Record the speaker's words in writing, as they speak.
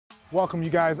Welcome, you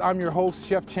guys. I'm your host,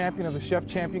 Chef Champion of the Chef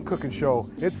Champion Cooking Show.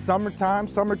 It's summertime.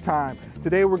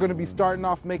 Today we're going to be starting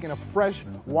off making a fresh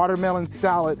watermelon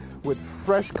salad with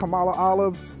fresh Kamala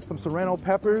olives, some serrano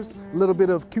peppers, a little bit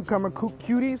of cucumber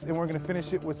cuties, and we're going to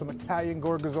finish it with some Italian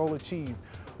gorgonzola cheese.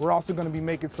 We're also going to be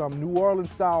making some New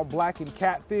Orleans style blackened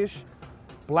catfish,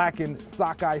 blackened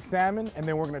sockeye salmon, and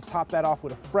then we're going to top that off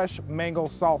with a fresh mango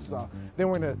salsa. Then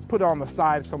we're going to put on the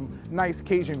side some nice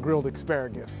Cajun grilled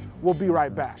asparagus. We'll be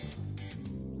right back.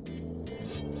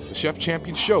 The Chef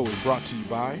Champion Show is brought to you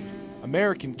by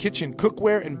American Kitchen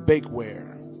Cookware and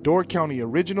Bakeware, Door County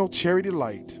Original Cherry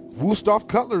Delight, Wusthof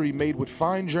Cutlery made with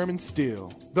fine German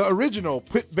steel, the original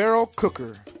Pit Barrel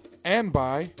Cooker, and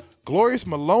by Glorious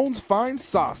Malone's Fine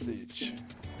Sausage.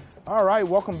 All right,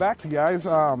 welcome back, you guys.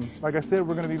 Like I said,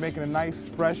 we're going to be making a nice,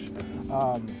 fresh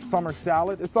summer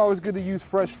salad. It's always good to use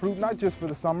fresh fruit, not just for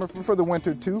the summer, but for the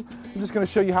winter too. I'm just going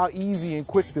to show you how easy and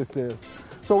quick this is.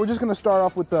 So we're just going to start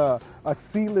off with a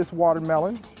seedless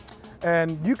watermelon.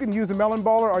 And you can use a melon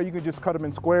baller or you can just cut them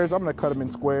in squares. I'm going to cut them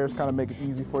in squares, kind of make it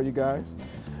easy for you guys.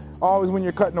 Always when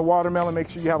you're cutting a watermelon, make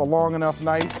sure you have a long enough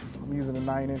knife. I'm using a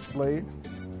 9-inch blade.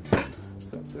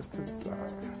 Set this to the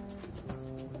side.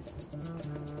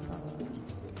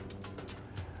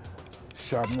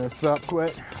 Sharpen this up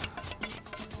quick.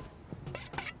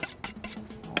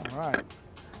 All right.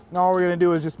 Now all we're going to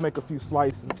do is just make a few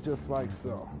slices, just like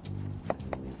so.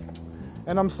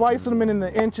 And I'm slicing them in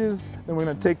the inches, then we're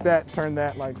going to take that, turn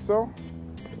that like so.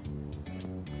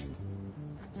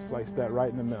 Slice that right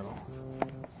in the middle.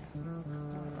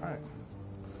 All right.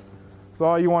 So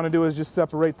all you want to do is just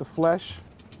separate the flesh,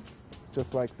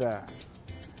 just like that,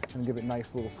 and give it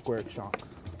nice little square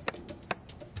chunks.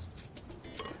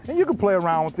 And you can play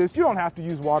around with this. You don't have to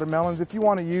use watermelons. If you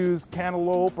want to use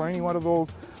cantaloupe or any one of those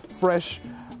fresh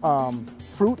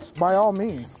fruits, by all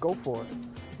means, go for it.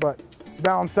 But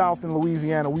down south in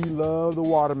Louisiana, we love the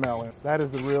watermelon. That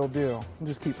is the real deal. And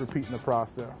just keep repeating the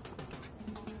process.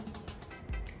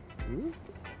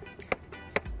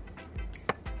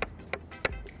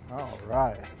 All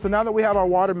right. So now that we have our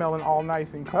watermelon all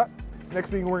nice and cut,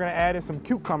 next thing we're going to add is some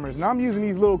cucumbers. Now I'm using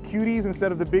these little cuties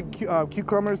instead of the big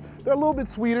cucumbers. They're a little bit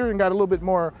sweeter and got a little bit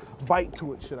more bite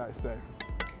to it, should I say.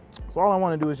 So all I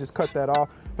want to do is just cut that off.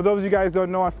 For those of you guys who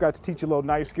don't know, I forgot to teach you a little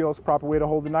knife skills. Proper way to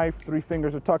hold the knife. 3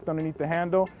 fingers are tucked underneath the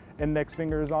handle, and next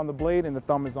finger is on the blade, and the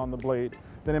thumb is on the blade.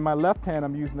 Then in my left hand,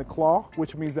 I'm using the claw,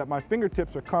 which means that my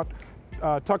fingertips are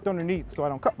tucked underneath so I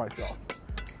don't cut myself.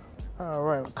 All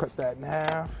right, we'll cut that in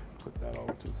half. Put that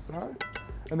over to the side.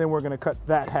 And then we're going to cut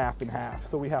that half in half,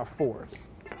 so we have 4s.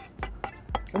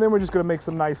 And then we're just going to make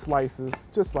some nice slices,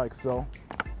 just like so.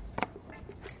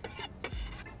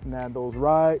 And add those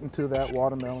right into that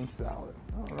watermelon salad.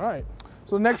 All right.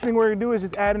 So the next thing we're going to do is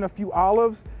just add in a few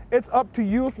olives. It's up to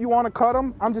you if you want to cut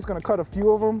them. I'm just going to cut a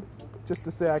few of them, just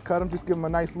to say I cut them. Just give them a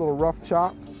nice little rough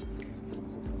chop.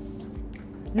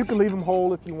 You can leave them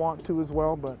whole if you want to as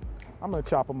well, but I'm going to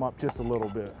chop them up just a little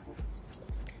bit.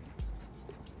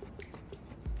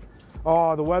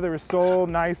 Oh, the weather is so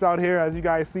nice out here. As you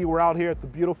guys see, we're out here at the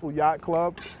beautiful yacht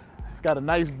club. Got a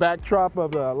nice backdrop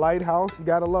of the lighthouse. You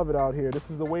gotta love it out here. This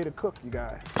is the way to cook, you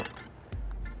guys.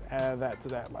 Just add that to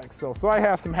that like so. So I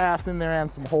have some halves in there and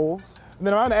some wholes. And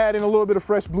then I'm gonna add in a little bit of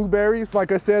fresh blueberries.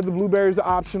 Like I said, the blueberries are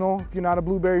optional. If you're not a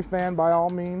blueberry fan, by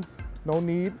all means, no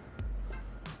need.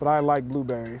 But I like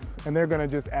blueberries. And they're gonna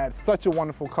just add such a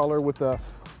wonderful color with the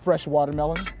fresh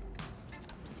watermelon.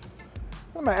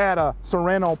 I'm gonna add a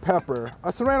serrano pepper.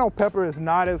 A serrano pepper is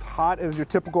not as hot as your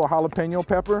typical jalapeno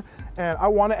pepper, and I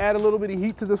wanna add a little bit of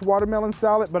heat to this watermelon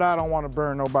salad, but I don't wanna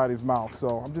burn nobody's mouth,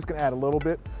 so I'm just gonna add a little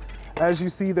bit. As you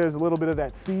see, there's a little bit of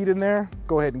that seed in there.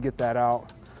 Go ahead and get that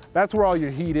out. That's where all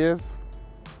your heat is.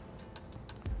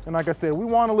 And like I said, we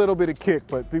want a little bit of kick,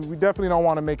 but we definitely don't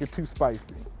wanna make it too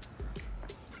spicy.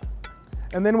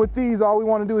 And then with these, all we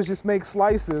wanna do is just make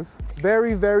slices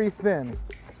very, very thin.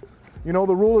 You know,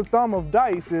 the rule of thumb of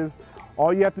dice is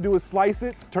all you have to do is slice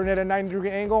it, turn it at a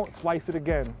 90-degree angle, slice it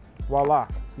again. Voila,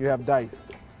 you have diced.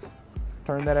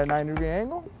 Turn that at a 90-degree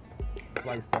angle,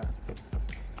 slice that.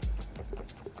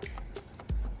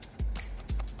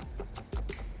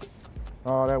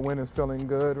 Oh, that wind is feeling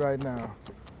good right now.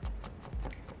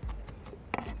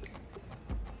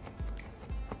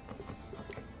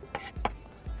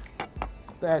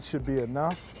 That should be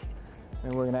enough.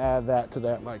 And we're gonna add that to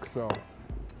that like so.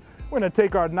 We're gonna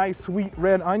take our nice sweet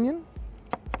red onion,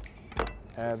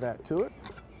 add that to it.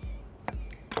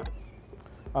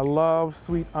 I love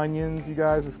sweet onions, you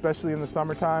guys, especially in the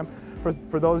summertime.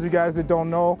 For those of you guys that don't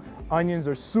know, onions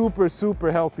are super,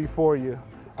 super healthy for you.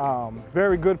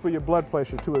 Very good for your blood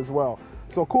pressure too as well.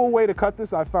 So a cool way to cut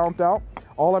this, I found out,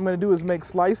 All I'm gonna do is make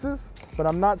slices, but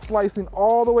I'm not slicing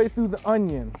all the way through the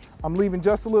onion. I'm leaving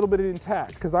just a little bit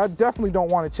intact because I definitely don't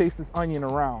want to chase this onion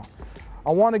around.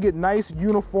 I want to get nice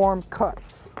uniform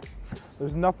cuts.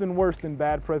 There's nothing worse than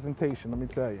bad presentation, let me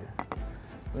tell you.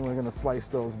 Then we're gonna slice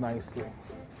those nicely.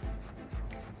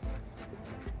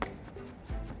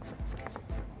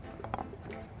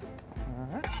 All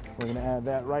right, we're gonna add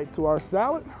that right to our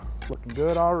salad. Looking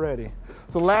good already.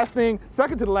 So last thing,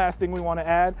 second to the last thing we want to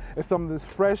add is some of this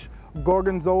fresh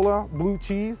Gorgonzola blue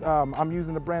cheese. I'm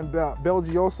using the brand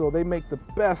Belgioso. They make the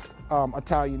best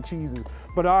Italian cheeses.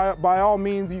 But by all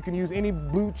means, you can use any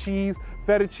blue cheese.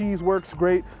 Feta cheese works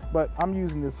great, but I'm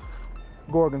using this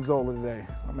Gorgonzola today.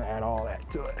 I'm gonna add all that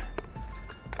to it.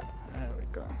 There we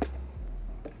go.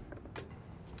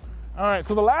 All right,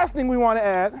 so the last thing we want to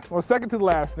add, well, second to the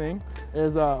last thing,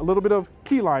 is a little bit of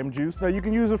key lime juice. Now you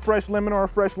can use a fresh lemon or a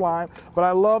fresh lime, but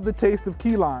I love the taste of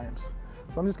key limes.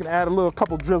 So I'm just gonna add a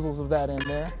couple drizzles of that in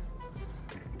there.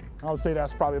 I would say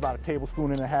that's probably about 1.5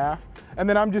 tablespoons. And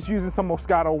then I'm just using some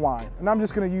Moscato wine. And I'm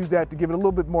just gonna use that to give it a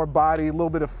little bit more body, a little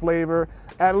bit of flavor,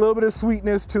 add a little bit of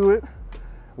sweetness to it.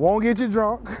 Won't get you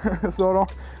drunk, so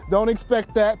don't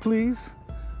expect that, please.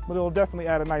 But it'll definitely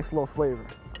add a nice little flavor.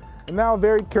 And now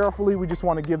very carefully, we just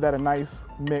want to give that a nice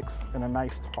mix and a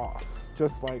nice toss,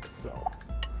 just like so.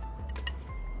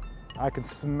 I can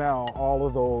smell all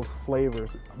of those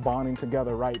flavors bonding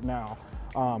together right now.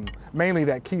 Mainly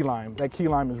that key lime. That key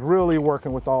lime is really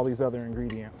working with all these other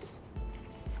ingredients.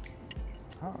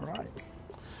 All right.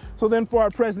 So then for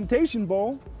our presentation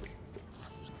bowl,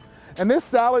 and this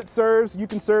salad serves, you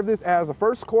can serve this as a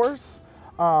first course,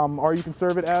 or you can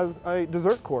serve it as a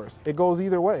dessert course. It goes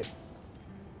either way.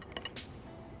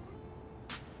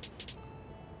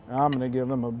 I'm gonna give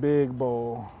them a big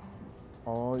bowl.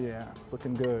 Oh yeah,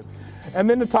 looking good. And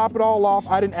then to top it all off,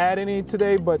 I didn't add any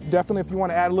today, but definitely if you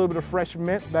want to add a little bit of fresh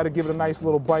mint, that'll give it a nice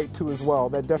little bite too as well.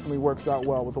 That definitely works out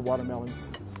well with the watermelon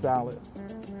salad.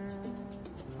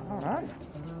 All right.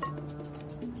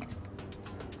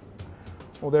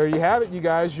 Well, there you have it, you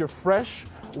guys, your fresh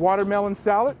watermelon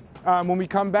salad. When we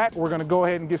come back, we're gonna go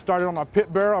ahead and get started on our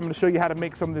pit barrel. I'm gonna show you how to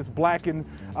make some of this blackened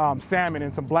salmon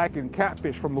and some blackened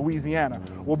catfish from Louisiana.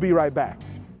 We'll be right back.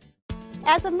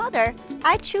 As a mother,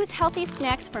 I choose healthy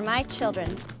snacks for my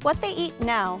children. What they eat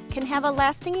now can have a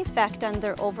lasting effect on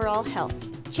their overall health.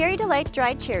 Cherry Delight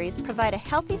dried cherries provide a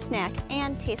healthy snack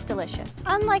and taste delicious.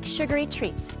 Unlike sugary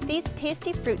treats, these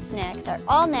tasty fruit snacks are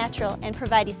all natural and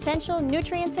provide essential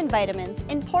nutrients and vitamins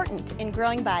important in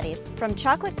growing bodies. From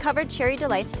chocolate-covered Cherry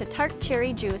Delights to tart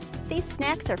cherry juice, these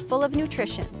snacks are full of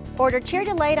nutrition. Order Cherry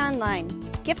Delight online.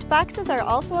 Gift boxes are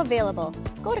also available.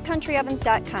 Go to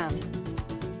countryovens.com.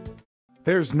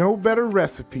 There's no better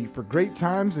recipe for great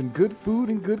times and good food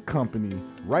and good company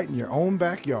right in your own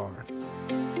backyard.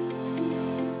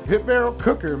 Pit Barrel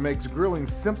Cooker makes grilling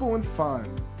simple and fun,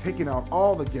 taking out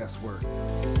all the guesswork.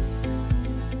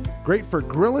 Great for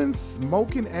grilling,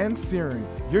 smoking, and searing.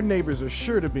 Your neighbors are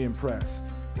sure to be impressed.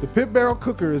 The Pit Barrel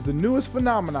Cooker is the newest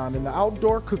phenomenon in the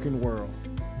outdoor cooking world.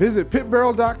 Visit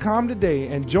pitbarrel.com today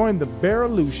and join the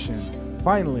Barrelution.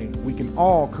 Finally, we can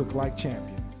all cook like champions.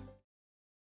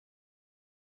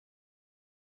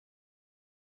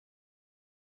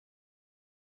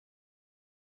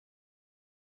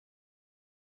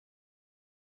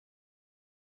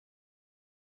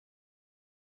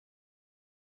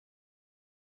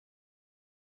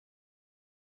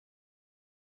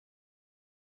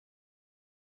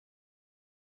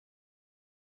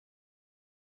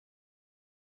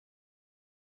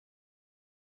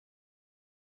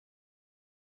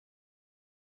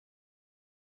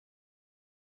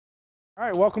 All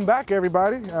right, welcome back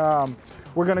everybody.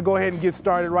 We're gonna go ahead and get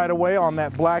started right away on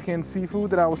that blackened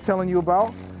seafood that I was telling you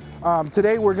about.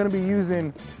 Today we're gonna be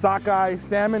using sockeye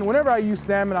salmon. Whenever I use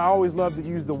salmon, I always love to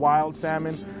use the wild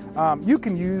salmon. You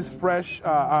can use fresh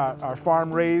or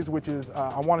farm raised, which is,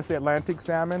 I wanna say Atlantic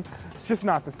salmon. It's just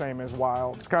not the same as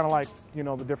wild. It's kind of like, you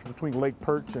know, the difference between lake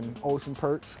perch and ocean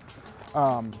perch.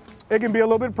 It can be a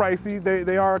little bit pricey.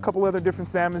 They are a couple other different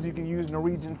salmons you can use,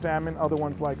 Norwegian salmon, other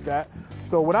ones like that.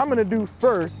 So what I'm gonna do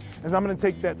first is I'm gonna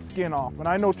take that skin off. And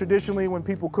I know traditionally when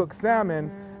people cook salmon,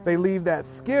 they leave that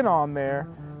skin on there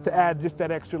to add just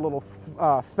that extra little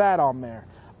fat on there.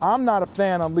 I'm not a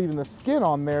fan of leaving the skin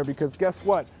on there because guess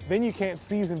what? Then you can't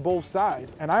season both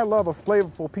sides. And I love a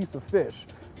flavorful piece of fish.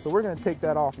 So we're gonna take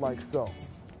that off like so. All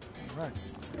right.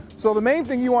 So the main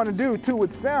thing you wanna do too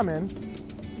with salmon,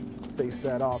 face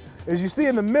that off, as you see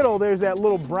in the middle, there's that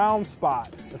little brown spot.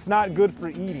 It's not good for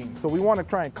eating, so we want to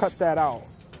try and cut that out.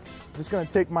 I'm just going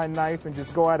to take my knife and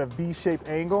just go at a V-shaped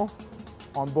angle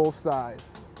on both sides.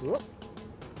 Whoop.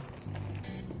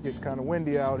 Getting kind of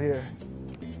windy out here.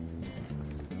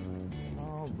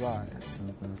 All right.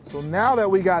 So now that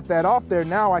we got that off there,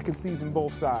 now I can season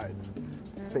both sides.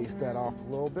 Face that off a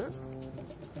little bit.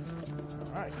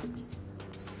 All right.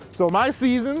 So my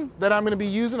season that I'm going to be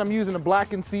using, I'm using a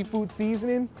blackened seafood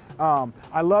seasoning.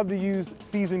 I love to use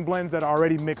seasoning blends that are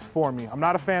already mixed for me. I'm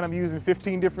not a fan of using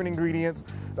 15 different ingredients.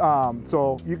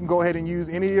 So you can go ahead and use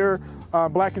any of your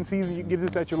blackened seasoning. You can get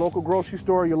this at your local grocery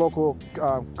store, your local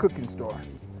cooking store.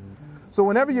 So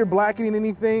whenever you're blackening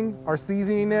anything or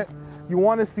seasoning it, you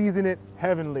want to season it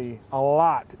heavenly, a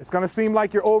lot. It's going to seem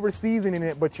like you're over seasoning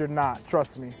it, but you're not,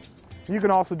 trust me. You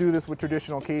can also do this with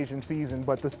traditional Cajun season,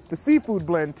 but the seafood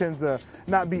blend tends to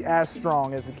not be as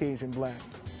strong as the Cajun blend.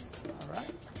 All right.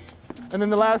 And then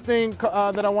the last thing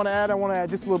that I want to add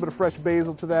just a little bit of fresh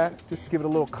basil to that, just to give it a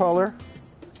little color.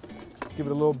 Give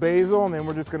it a little basil, and then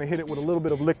we're just going to hit it with a little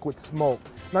bit of liquid smoke.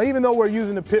 Now, even though we're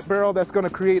using a pit barrel that's going to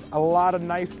create a lot of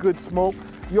nice, good smoke,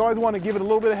 you always want to give it a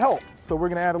little bit of help. So we're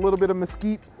going to add a little bit of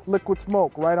mesquite liquid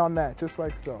smoke right on that, just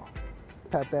like so.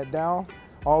 Pat that down.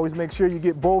 Always make sure you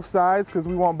get both sides, because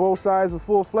we want both sides with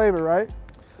full flavor, right?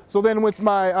 So then with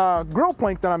my grill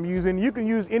plank that I'm using, you can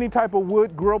use any type of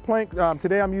wood grill plank.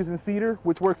 Today I'm using cedar,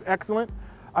 which works excellent.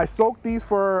 I soaked these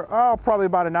for probably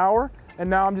about an hour, and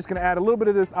now I'm just going to add a little bit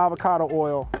of this avocado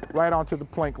oil right onto the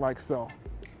plank like so.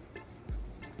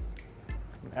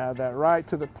 Add that right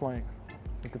to the plank.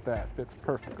 Look at that, fits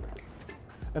perfectly.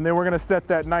 And then we're going to set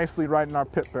that nicely right in our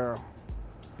pit barrel.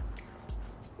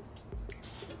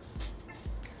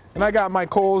 And I got my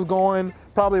coals going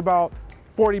probably about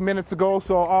 40 minutes ago,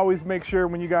 so always make sure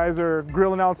when you guys are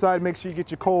grilling outside, make sure you get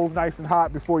your coals nice and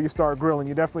hot before you start grilling.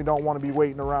 You definitely don't want to be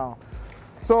waiting around.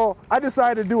 So I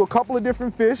decided to do a couple of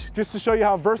different fish just to show you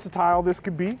how versatile this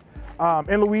could be.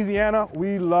 In Louisiana,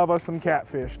 we love us some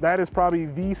catfish. That is probably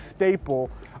the staple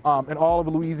in all of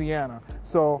Louisiana.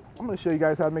 So I'm going to show you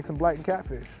guys how to make some blackened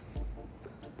catfish.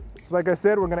 So like I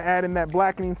said, we're going to add in that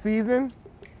blackening season.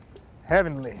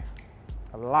 Heavenly.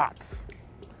 Lots.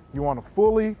 You want to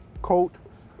fully coat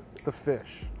the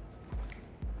fish.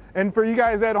 And for you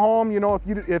guys at home, you know,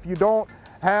 if you don't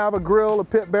have a grill, a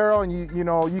pit barrel, and you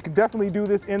can definitely do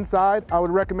this inside. I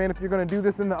would recommend if you're going to do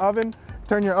this in the oven,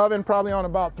 turn your oven probably on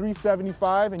about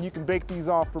 375, and you can bake these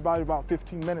off for about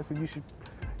 15 minutes, and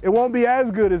it won't be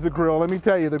as good as a grill, let me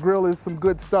tell you. The grill is some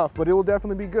good stuff, but it will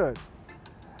definitely be good.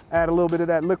 Add a little bit of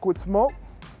that liquid smoke,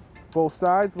 both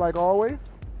sides like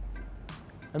always.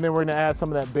 And then we're gonna add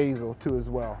some of that basil too as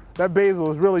well. That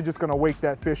basil is really just gonna wake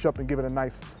that fish up and give it a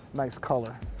nice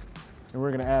color. And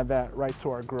we're gonna add that right to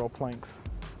our grill planks,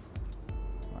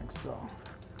 like so.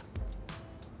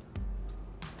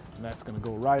 And that's gonna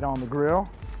go right on the grill.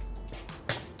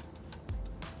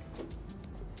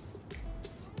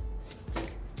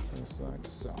 Just like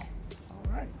so. All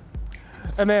right.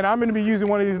 And then I'm gonna be using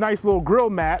one of these nice little grill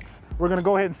mats. We're gonna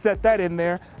go ahead and set that in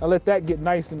there and let that get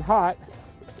nice and hot.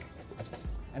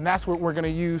 And that's what we're gonna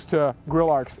use to grill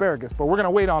our asparagus. But we're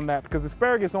gonna wait on that because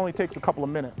asparagus only takes a couple of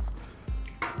minutes.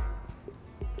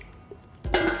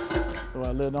 Throw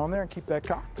our lid on there and keep that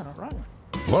cocked. All right.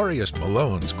 Glorious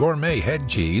Malone's gourmet head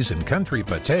cheese and country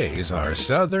pâtés are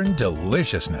southern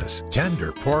deliciousness.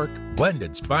 Tender pork,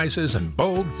 blended spices, and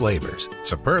bold flavors.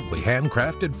 Superbly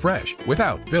handcrafted fresh,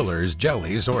 without fillers,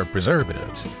 jellies, or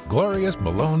preservatives. Glorious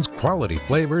Malone's quality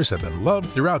flavors have been loved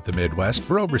throughout the Midwest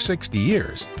for over 60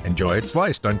 years. Enjoy it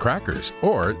sliced on crackers,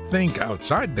 or think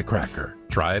outside the cracker.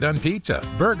 Try it on pizza,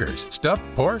 burgers, stuffed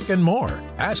pork, and more.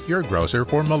 Ask your grocer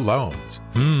for Malone's.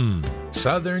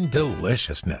 Southern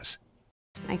deliciousness.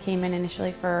 I came in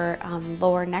initially for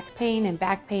lower neck pain and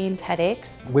back pain,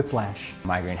 headaches. Whiplash.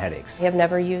 Migraine headaches. I have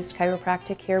never used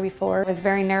chiropractic here before. I was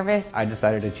very nervous. I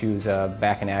decided to choose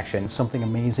Back in Action. Something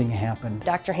amazing happened.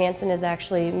 Dr. Hansen has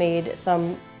actually made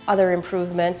some other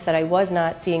improvements that I was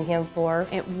not seeing him for.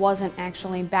 It wasn't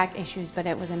actually back issues, but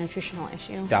it was a nutritional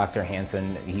issue. Dr.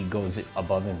 Hansen, he goes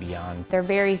above and beyond. They're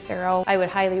very thorough. I would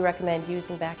highly recommend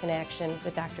using Back in Action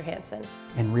with Dr. Hansen.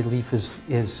 And relief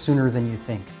is sooner than you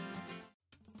think.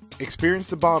 Experience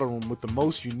the Bottle Room with the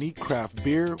most unique craft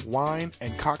beer, wine,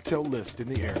 and cocktail list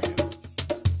in the area.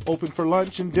 Open for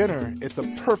lunch and dinner, it's a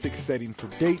perfect setting for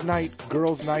date night,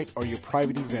 girls' night, or your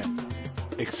private event.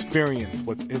 Experience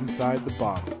what's inside the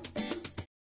bottle.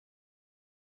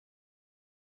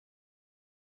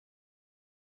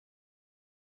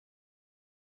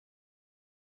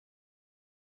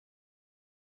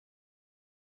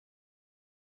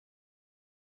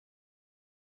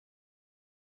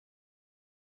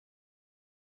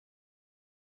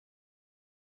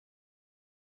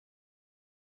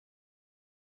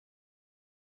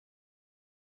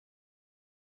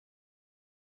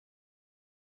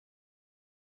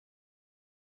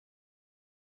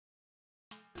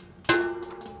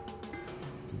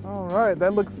 All right,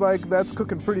 that looks like that's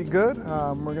cooking pretty good.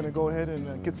 We're gonna go ahead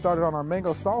and get started on our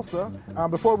mango salsa.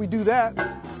 Before we do that,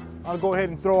 I'll go ahead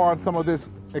and throw on some of this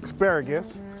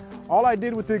asparagus. All I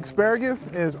did with the asparagus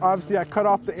is obviously I cut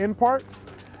off the end parts.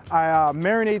 I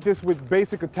marinate this with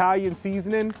basic Italian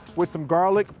seasoning with some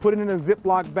garlic, put it in a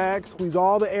Ziploc bag, squeeze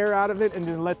all the air out of it, and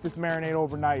then let this marinate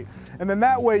overnight. And then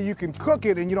that way you can cook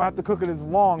it and you don't have to cook it as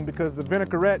long because the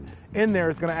vinaigrette in there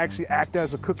is gonna actually act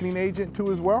as a cooking agent too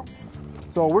as well.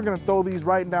 So we're gonna throw these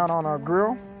right down on our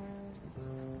grill.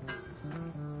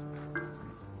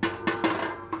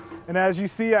 And as you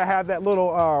see, I have that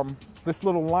little, this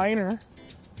little liner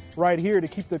right here to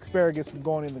keep the asparagus from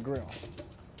going in the grill.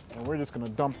 And we're just gonna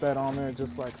dump that on there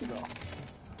just like so.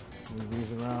 Move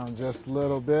these around just a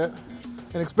little bit.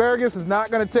 And asparagus is not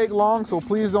gonna take long, so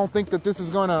please don't think that this is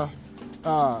gonna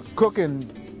cook in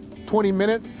 20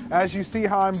 minutes. As you see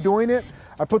how I'm doing it,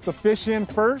 I put the fish in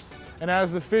first, and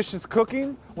as the fish is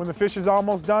cooking, when the fish is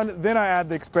almost done, then I add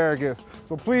the asparagus.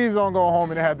 So please don't go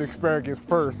home and add the asparagus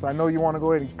first. I know you wanna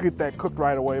go ahead and get that cooked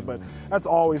right away, but that's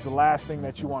always the last thing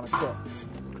that you wanna cook.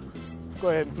 Go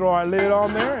ahead and throw our lid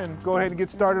on there and go ahead and get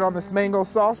started on this mango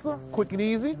salsa, quick and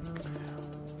easy.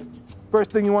 First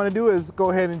thing you want to do is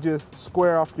go ahead and just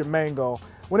square off your mango.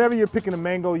 Whenever you're picking a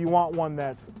mango, you want one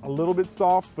that's a little bit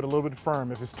soft but a little bit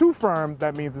firm. If it's too firm,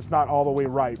 that means it's not all the way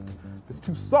ripe. If it's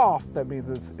too soft, that means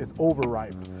it's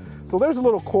overripe. So there's a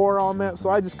little core on that, so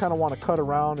I just kind of want to cut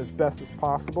around as best as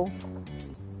possible.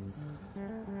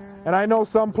 And I know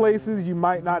some places you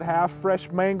might not have fresh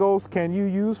mangoes. Can you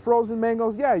use frozen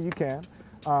mangoes? Yeah, you can.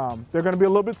 They're gonna be a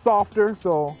little bit softer,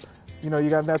 so you know, you're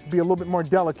gonna have to be a little bit more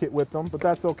delicate with them, but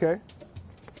that's okay.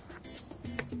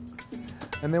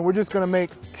 And then we're just gonna make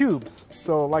cubes.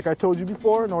 So like I told you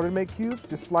before, in order to make cubes,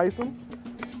 just slice them,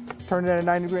 turn it at a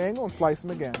 90-degree angle and slice them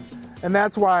again. And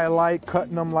that's why I like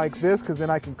cutting them like this, because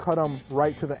then I can cut them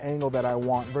right to the angle that I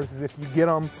want, versus if you get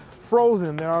them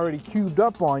frozen, they're already cubed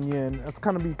up on you, and it's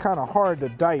gonna be kind of hard to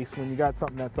dice when you got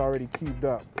something that's already cubed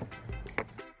up.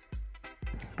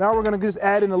 Now we're gonna just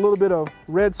add in a little bit of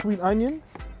red sweet onion,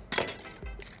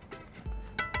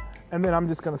 and then I'm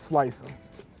just gonna slice them.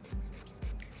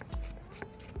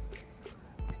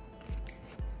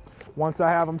 Once I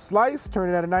have them sliced, turn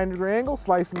it at a 90-degree angle,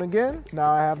 slice them again.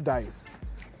 Now I have dice.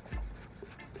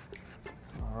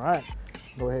 All right,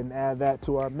 go ahead and add that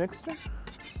to our mixture.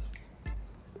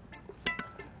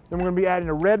 Then we're gonna be adding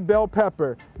a red bell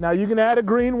pepper. Now you can add a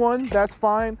green one, that's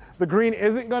fine. The green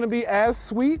isn't gonna be as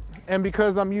sweet, and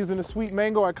because I'm using a sweet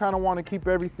mango, I kinda wanna keep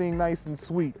everything nice and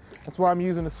sweet. That's why I'm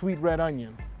using a sweet red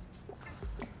onion.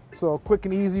 So a quick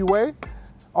and easy way.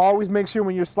 Always make sure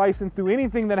when you're slicing through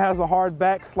anything that has a hard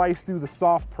back, slice through the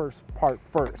soft part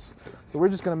first. So we're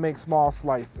just gonna make small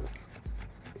slices.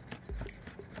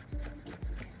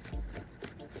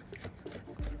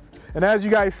 And as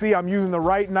you guys see, I'm using the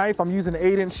right knife. I'm using an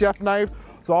 8-inch chef knife.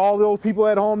 So all those people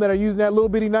at home that are using that little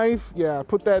bitty knife, yeah,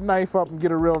 put that knife up and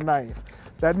get a real knife.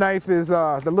 That knife is,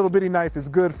 the little bitty knife is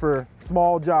good for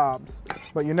small jobs,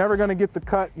 but you're never gonna get the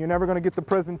cut, you're never gonna get the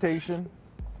presentation.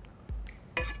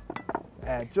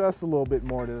 Add just a little bit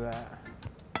more to that.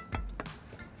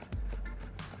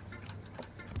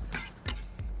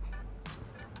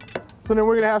 So then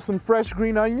we're gonna have some fresh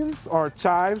green onions, or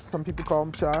chives, some people call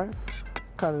them chives.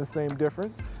 Kind of the same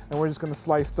difference, and we're just going to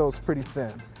slice those pretty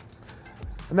thin,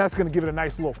 and that's going to give it a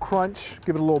nice little crunch,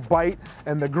 give it a little bite,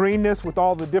 and the greenness with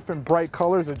all the different bright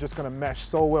colors are just going to mesh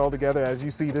so well together. As you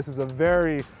see, this is a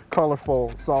very colorful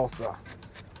salsa. All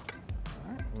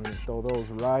right, we're going to throw those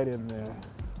right in there,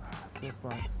 just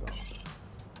like so.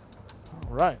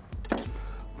 All right,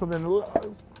 so then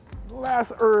the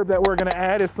last herb that we're going to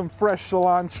add is some fresh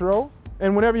cilantro.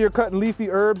 And whenever you're cutting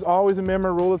leafy herbs, always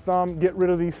remember, rule of thumb, get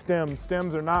rid of these stems.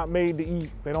 Stems are not made to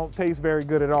eat. They don't taste very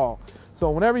good at all.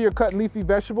 So whenever you're cutting leafy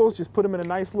vegetables, just put them in a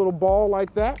nice little ball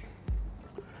like that.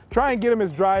 Try and get them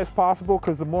as dry as possible,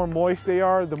 because the more moist they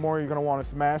are, the more you're gonna wanna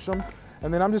smash them.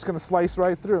 And then I'm just gonna slice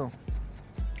right through.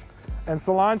 And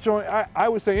cilantro, I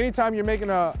would say anytime you're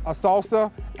making a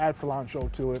salsa, add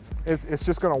cilantro to it. It's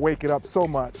just gonna wake it up so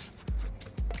much.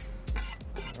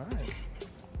 All right.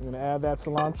 I'm gonna add that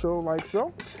cilantro like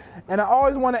so. And I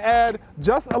always wanna add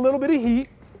just a little bit of heat.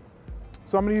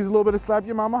 So I'm gonna use a little bit of Slap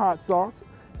Your Mama hot sauce.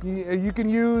 You can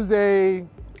use a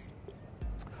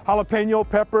jalapeno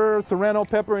pepper, serrano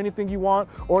pepper, anything you want,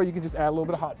 or you can just add a little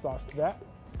bit of hot sauce to that.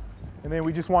 And then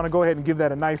we just wanna go ahead and give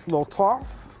that a nice little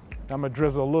toss. I'm gonna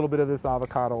drizzle a little bit of this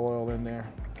avocado oil in there,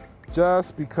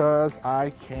 just because I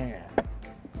can.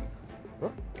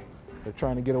 Oh, they're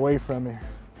trying to get away from me.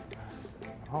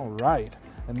 All right.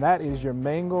 And that is your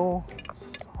mango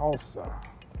salsa.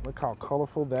 Look how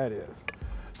colorful that is.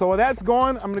 So while that's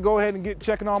going, I'm gonna go ahead and get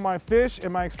checking on my fish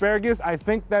and my asparagus. I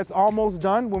think that's almost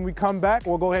done. When we come back,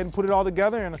 we'll go ahead and put it all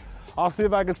together, and I'll see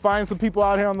if I can find some people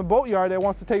out here on the boatyard that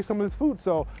wants to taste some of this food.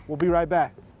 So we'll be right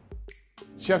back.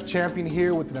 Chef Champion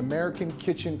here with an American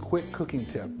Kitchen quick cooking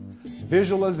tip.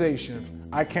 Visualization.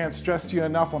 I can't stress to you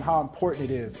enough on how important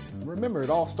it is. Remember, it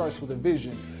all starts with a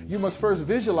vision. You must first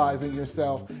visualize it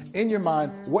yourself in your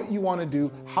mind what you want to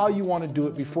do, how you want to do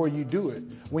it before you do it.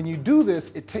 When you do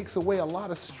this, it takes away a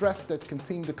lot of stress that can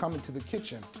seem to come into the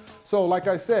kitchen. So like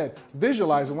I said,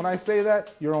 visualize it. When I say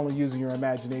that, you're only using your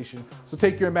imagination. So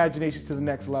take your imagination to the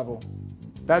next level.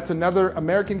 That's another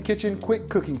American Kitchen quick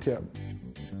cooking tip.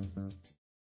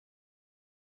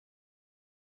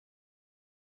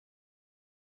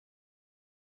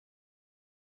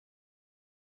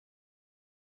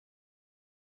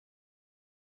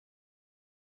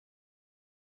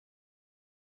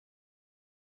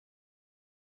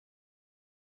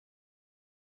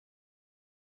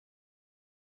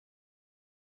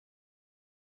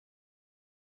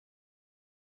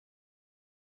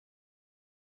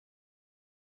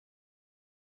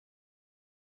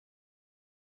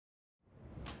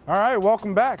 All right,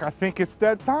 welcome back. I think it's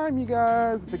that time, you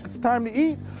guys. I think it's time to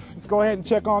eat. Let's go ahead and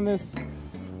check on this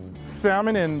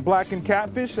salmon and blackened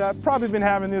catfish. I've probably been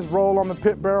having this roll on the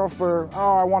pit barrel for,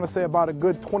 I want to say about a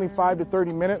good 25 to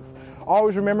 30 minutes.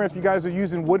 Always remember, if you guys are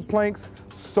using wood planks,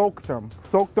 soak them.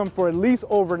 Soak them for at least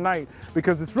overnight,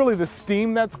 because it's really the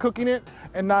steam that's cooking it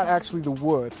and not actually the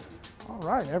wood. All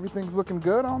right, everything's looking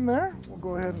good on there. We'll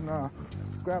go ahead and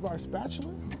grab our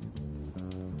spatula.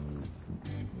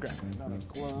 Grab another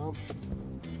glove.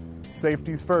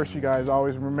 Safety's first, you guys.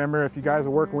 Always remember, if you guys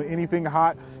are working with anything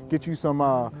hot, get you some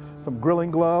grilling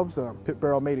gloves. Pit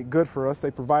Barrel made it good for us. They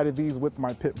provided these with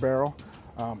my pit barrel.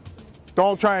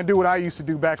 Don't try and do what I used to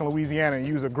do back in Louisiana and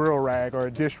use a grill rag or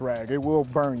a dish rag. It will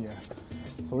burn you.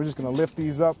 So we're just gonna lift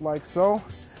these up like so.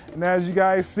 And as you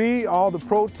guys see, all the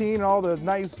protein, all the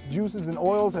nice juices and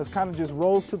oils has kind of just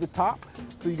rose to the top.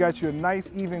 So you got your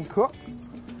nice even cook.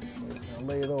 We're just gonna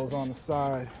lay those on the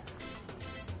side,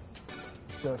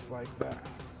 just like that.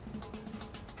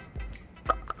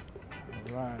 All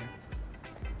right.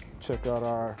 Check out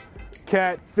our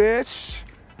catfish.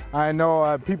 I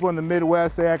know people in the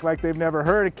Midwest, they act like they've never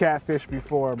heard of catfish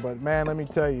before, but man, let me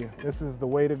tell you, this is the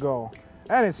way to go.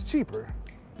 And it's cheaper.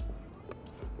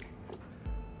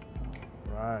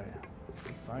 All right,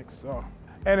 just like so.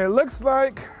 And it looks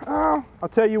like, I'll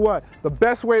tell you what, the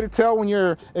best way to tell when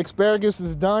your asparagus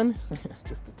is done is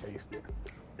just to taste it.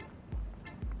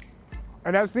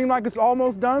 And that seems like it's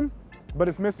almost done, but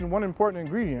it's missing one important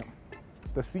ingredient,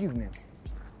 the seasoning.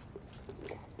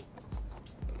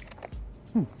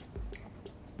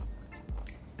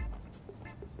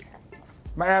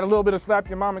 Might add a little bit of Slap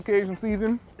Your Mama Cajun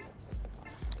season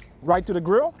right to the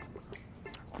grill.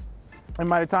 And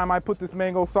by the time I put this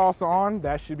mango salsa on,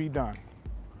 that should be done.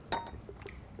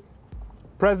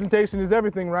 Presentation is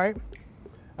everything, right?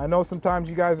 I know sometimes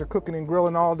you guys are cooking and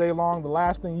grilling all day long. The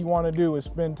last thing you want to do is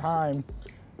spend time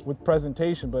with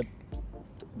presentation, but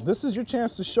this is your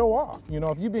chance to show off. You know,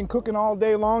 if you've been cooking all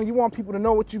day long, you want people to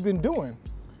know what you've been doing.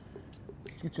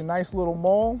 Get your nice little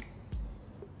mold.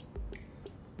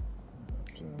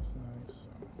 Just nice.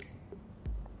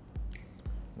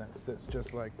 That sits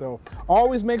just like so.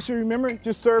 Always make sure you remember,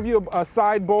 just serve you a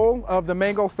side bowl of the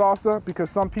mango salsa, because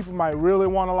some people might really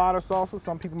want a lot of salsa.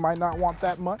 Some people might not want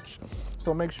that much.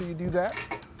 So make sure you do that.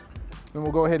 Then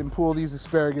we'll go ahead and pull these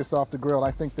asparagus off the grill. I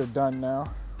think they're done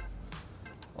now.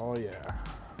 Oh yeah.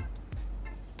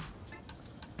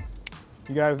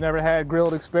 You guys never had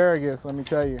grilled asparagus, let me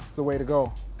tell you, it's the way to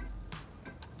go.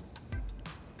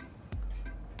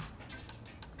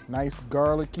 Nice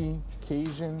garlicky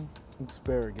Cajun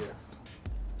asparagus.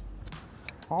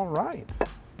 All right.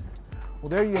 Well,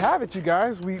 there you have it, you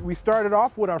guys. We started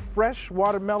off with our fresh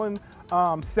watermelon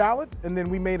salad, and then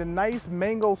we made a nice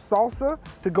mango salsa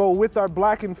to go with our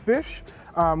blackened fish.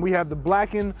 We have the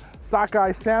blackened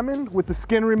sockeye salmon with the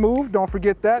skin removed, don't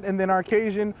forget that, and then our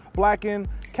Cajun blackened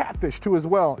catfish too as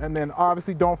well. And then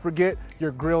obviously don't forget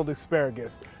your grilled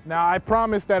asparagus. Now I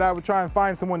promised that I would try and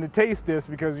find someone to taste this,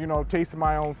 because you know, tasting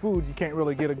my own food, you can't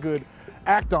really get a good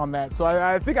act on that. So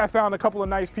I think I found a couple of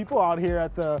nice people out here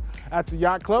at the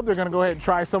yacht club. They're gonna go ahead and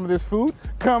try some of this food.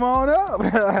 Come on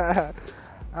up.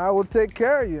 I will take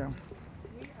care of you.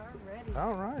 We are ready.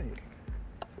 All right.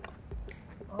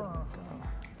 Oh,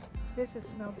 this has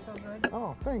smelled so good.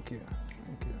 Oh, thank you.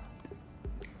 Thank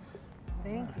you.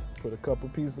 Thank you. Put a couple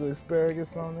pieces of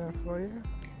asparagus on there for you.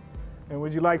 And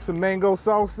would you like some mango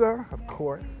salsa? Of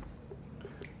course.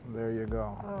 There you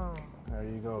go. Oh, There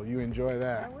you go. You enjoy I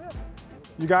that. will.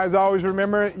 You guys always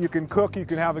remember, you can cook, you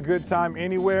can have a good time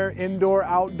anywhere, indoor,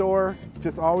 outdoor.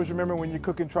 Just always remember when you're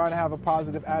cooking, try to have a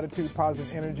positive attitude,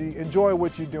 positive energy. Enjoy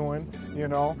what you're doing, you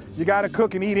know. You got to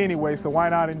cook and eat anyway, so why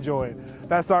not enjoy it?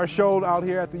 That's our show out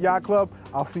here at the Yacht Club.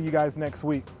 I'll see you guys next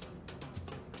week.